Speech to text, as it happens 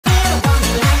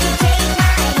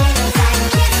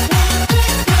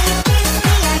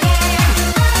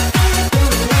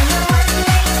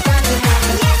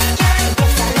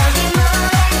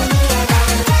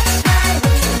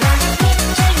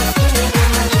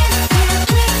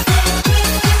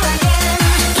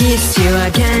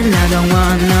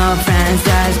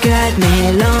get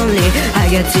me lonely. I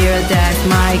get tears that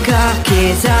my cock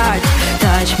is hard.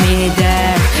 Touch me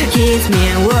there, kiss me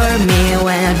and warm me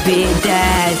when I be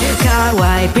dead.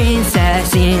 Kawaii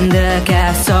princess in the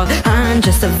castle. I'm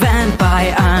just a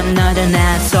vampire, I'm not an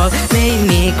asshole. Make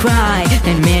me cry,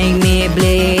 then make me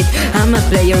bleed. I'ma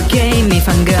play your game if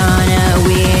I'm gonna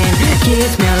win.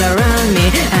 Kiss me all around me,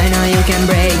 I know you can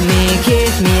break me.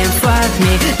 Kiss me and fuck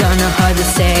me, don't know how to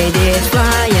say this.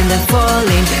 Fly and then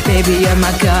falling, baby you're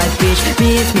my god bitch.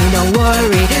 Miss me, don't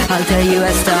worry, I'll tell you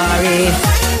a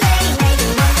story.